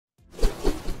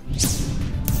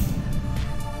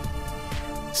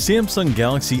Samsung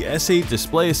Galaxy S8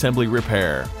 display assembly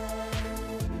repair.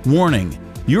 Warning: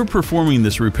 you're performing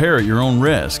this repair at your own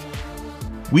risk.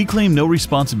 We claim no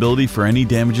responsibility for any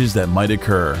damages that might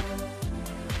occur.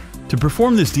 To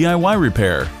perform this DIY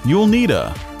repair, you will need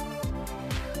a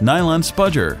nylon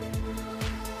spudger,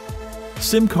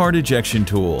 SIM card ejection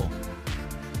tool,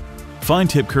 fine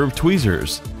tip curved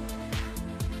tweezers,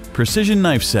 precision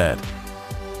knife set,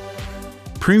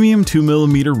 premium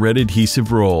 2mm red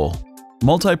adhesive roll,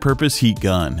 multi-purpose heat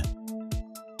gun,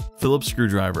 Phillips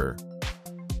screwdriver,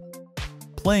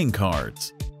 playing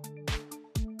cards.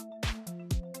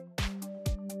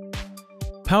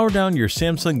 Power down your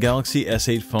Samsung Galaxy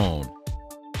S8 phone.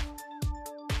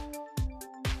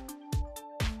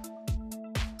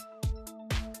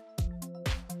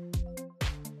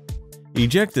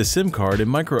 Eject the SIM card and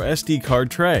MicroSD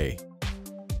card tray.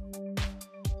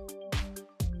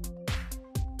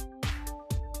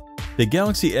 The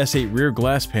Galaxy S8 rear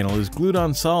glass panel is glued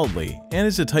on solidly and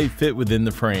is a tight fit within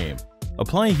the frame.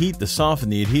 Apply heat to soften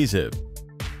the adhesive.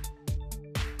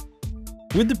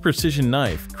 With the precision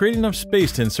knife, create enough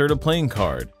space to insert a playing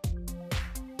card.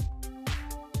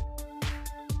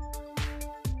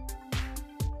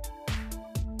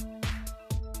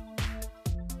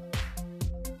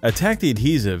 Attack the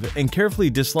adhesive and carefully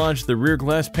dislodge the rear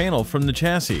glass panel from the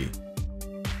chassis.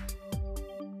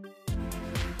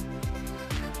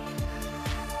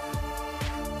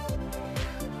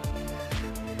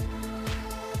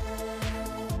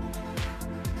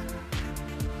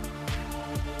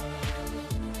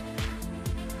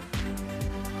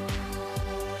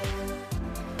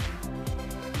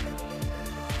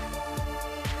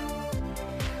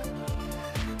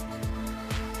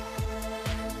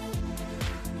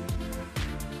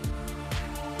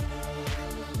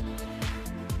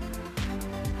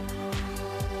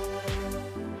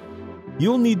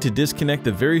 You'll need to disconnect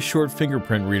the very short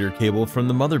fingerprint reader cable from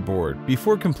the motherboard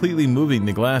before completely moving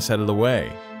the glass out of the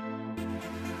way.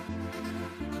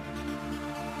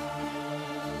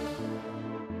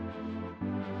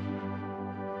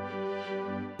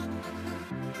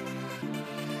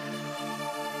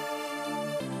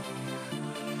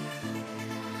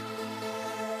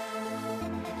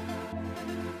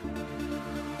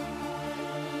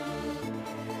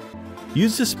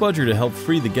 Use the spudger to help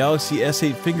free the Galaxy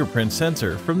S8 fingerprint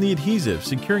sensor from the adhesive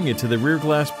securing it to the rear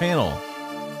glass panel.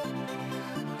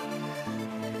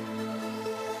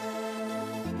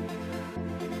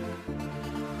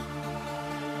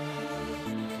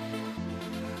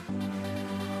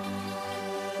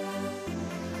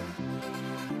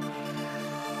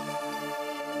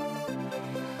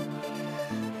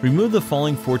 Remove the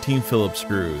falling 14 Phillips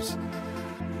screws.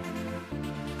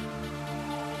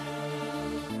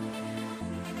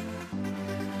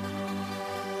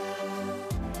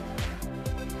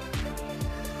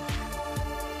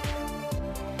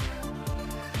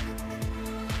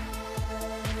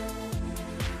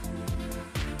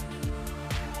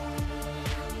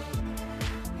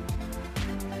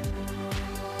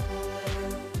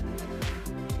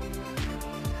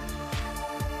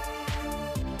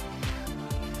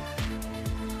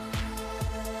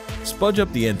 Spudge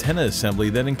up the antenna assembly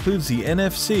that includes the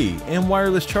NFC and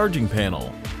wireless charging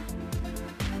panel.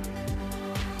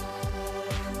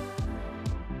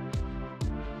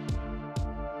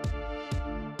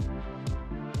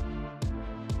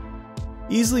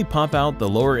 Easily pop out the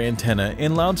lower antenna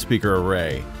and loudspeaker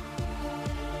array.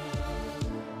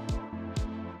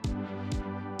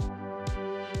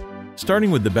 Starting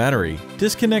with the battery,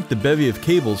 disconnect the bevy of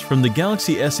cables from the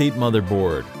Galaxy S8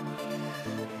 motherboard.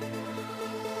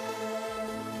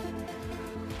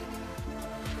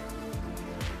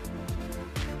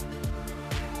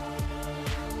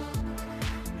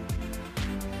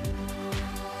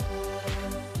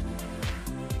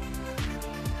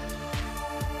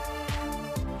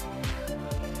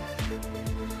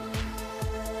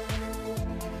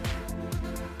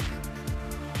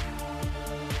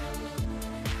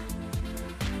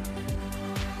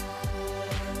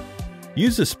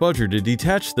 Use a spudger to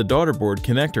detach the daughterboard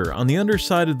connector on the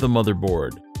underside of the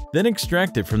motherboard, then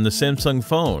extract it from the Samsung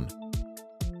phone.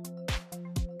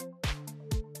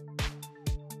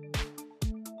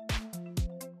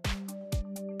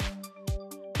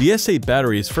 The S8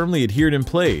 battery is firmly adhered in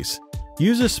place.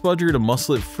 Use a spudger to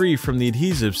muscle it free from the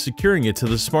adhesive securing it to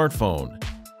the smartphone.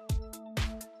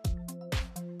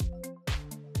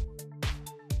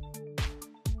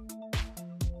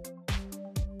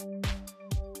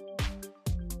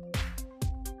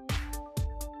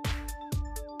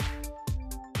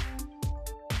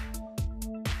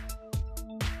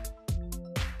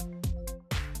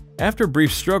 After a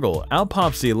brief struggle, out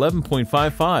pops the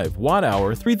 11.55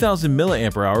 Wh/, 3000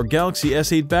 mAh Galaxy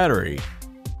S8 battery.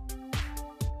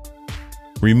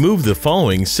 Remove the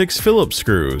following 6 Phillips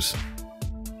screws.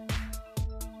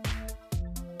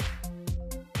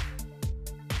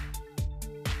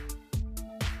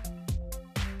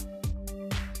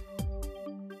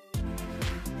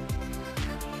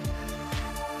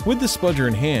 With the spudger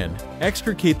in hand,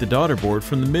 extricate the daughter board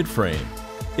from the midframe.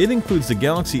 It includes the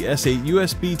Galaxy S8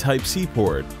 USB Type-C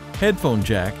port, headphone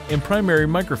jack, and primary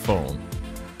microphone.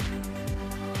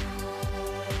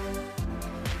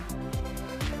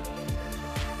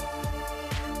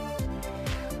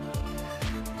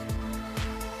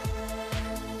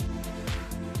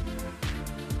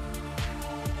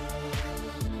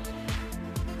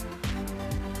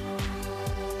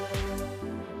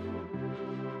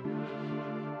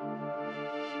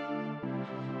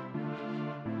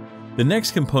 The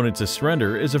next component to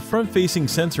surrender is a front-facing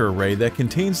sensor array that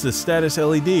contains the status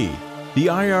LED, the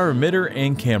IR emitter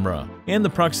and camera, and the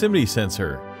proximity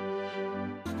sensor.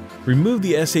 Remove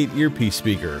the S8 earpiece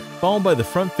speaker, followed by the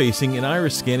front-facing and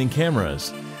iris scanning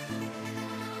cameras.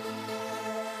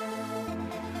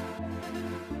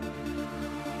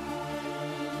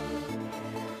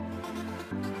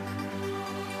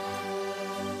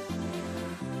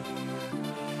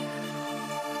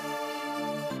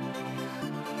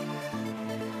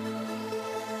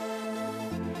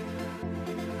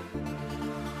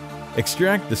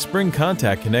 Extract the spring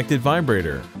contact connected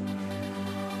vibrator.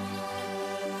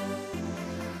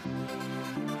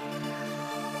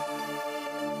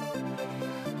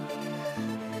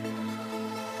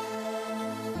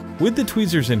 With the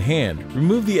tweezers in hand,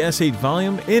 remove the S8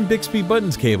 volume and Bixby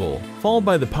buttons cable, followed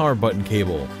by the power button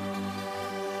cable.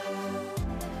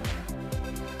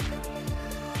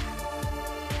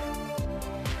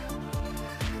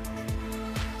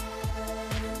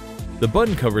 The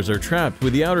button covers are trapped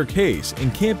with the outer case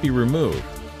and can't be removed.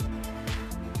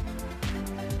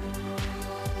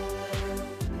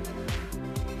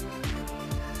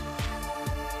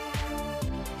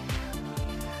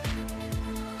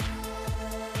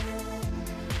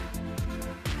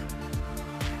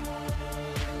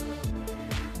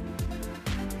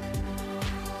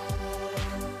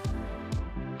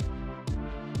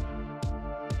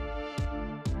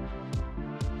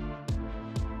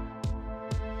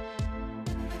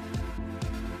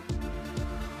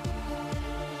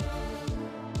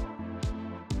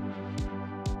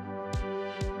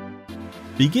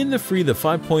 Begin to free the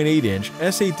 5.8-inch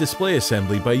S8 display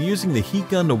assembly by using the heat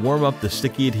gun to warm up the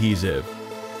sticky adhesive.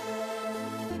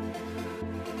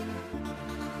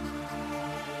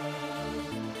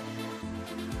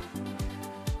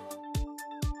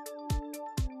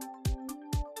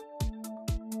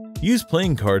 Use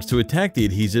playing cards to attack the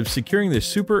adhesive, securing the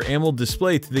Super AMOLED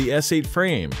display to the S8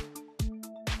 frame.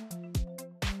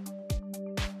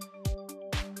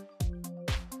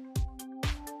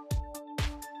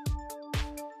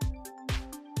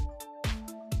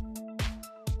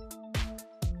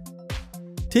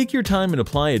 Take your time and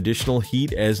apply additional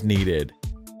heat as needed.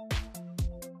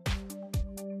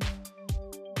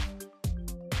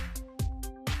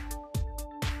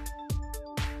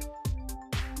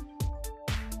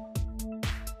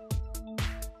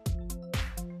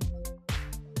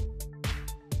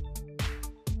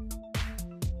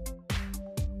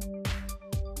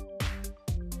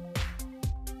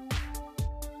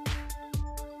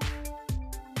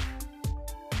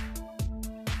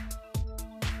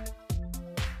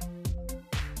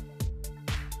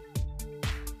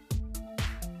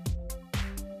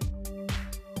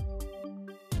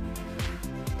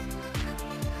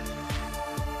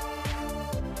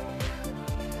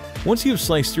 Once you have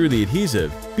sliced through the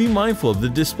adhesive, be mindful of the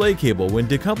display cable when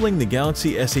decoupling the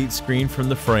Galaxy S8 screen from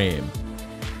the frame.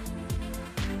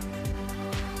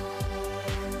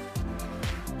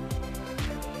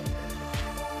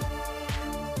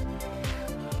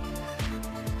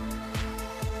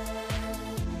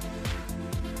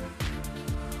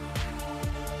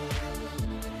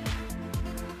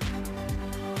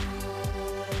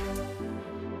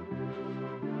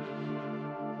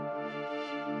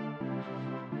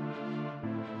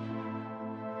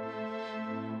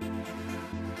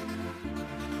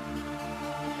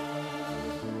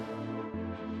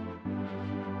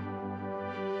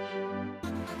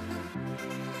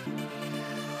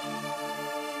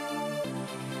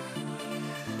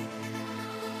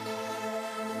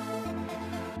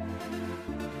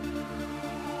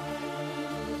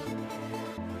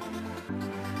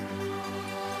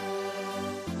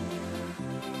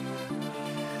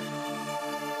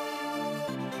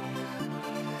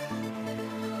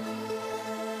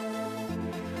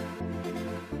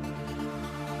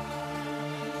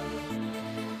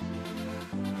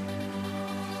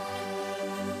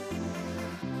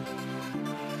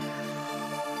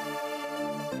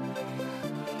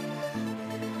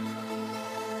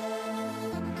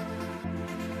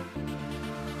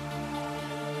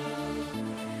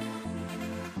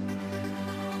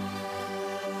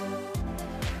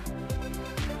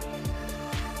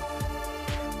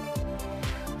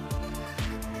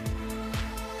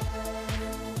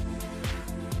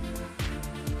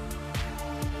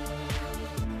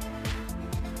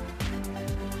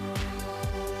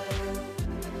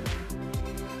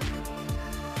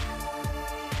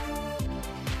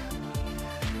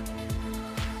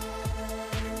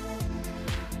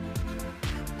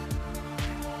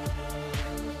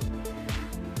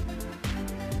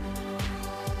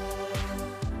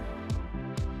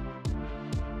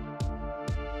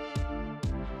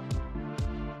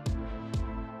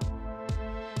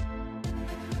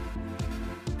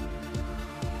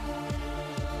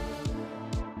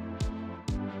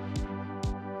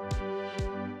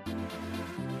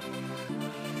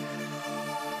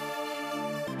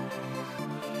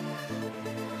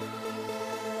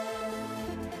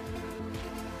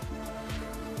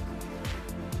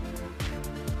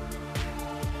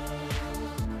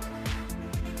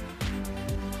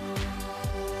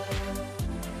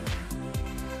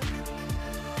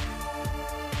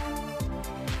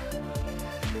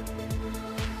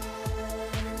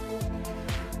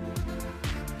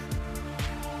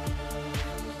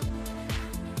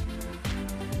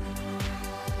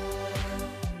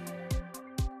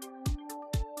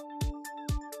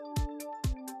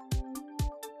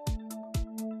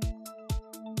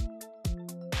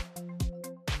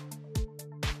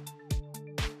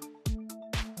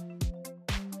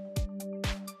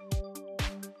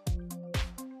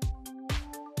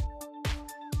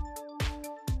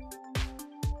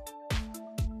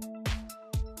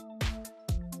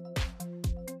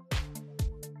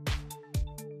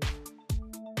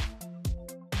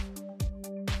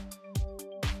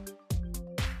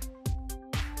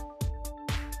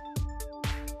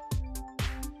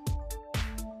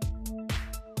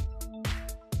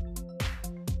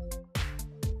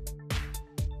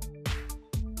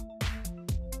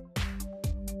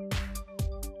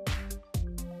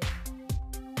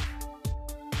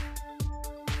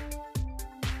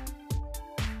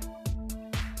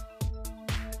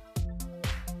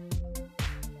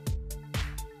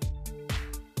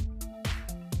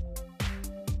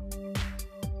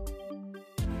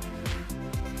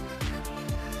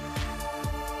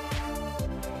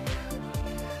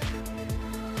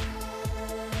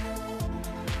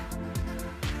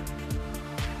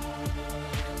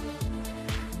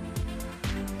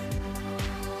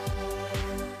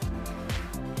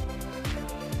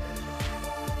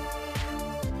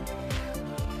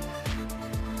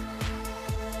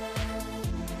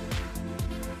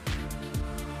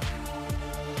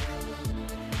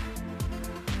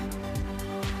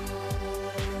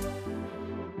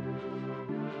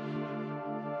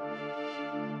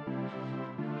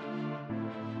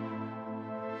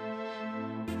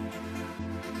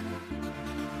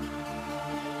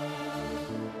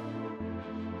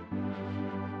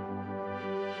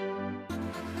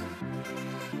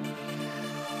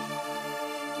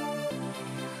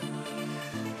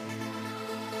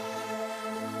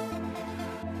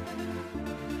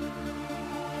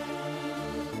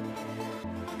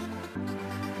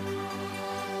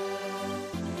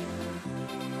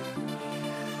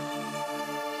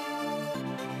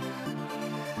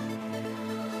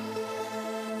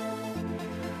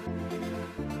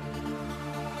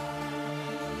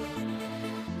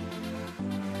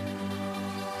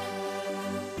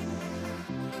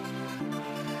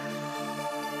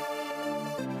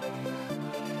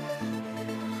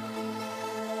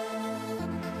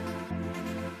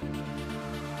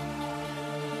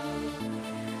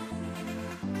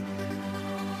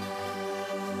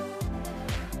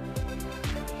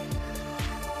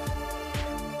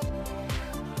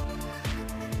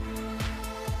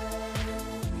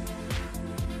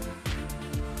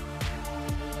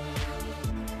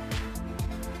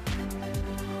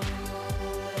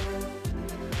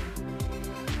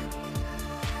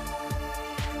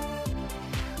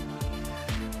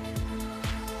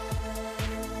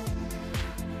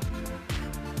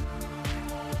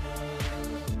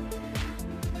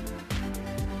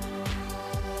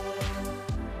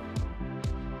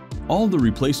 All the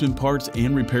replacement parts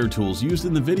and repair tools used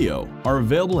in the video are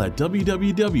available at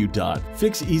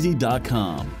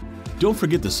www.Fixez.com. Don't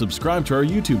forget to subscribe to our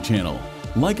YouTube channel,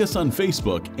 like us on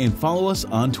Facebook, and follow us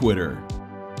on Twitter.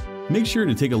 Make sure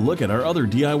to take a look at our other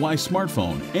DIY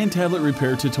smartphone and tablet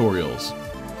repair tutorials.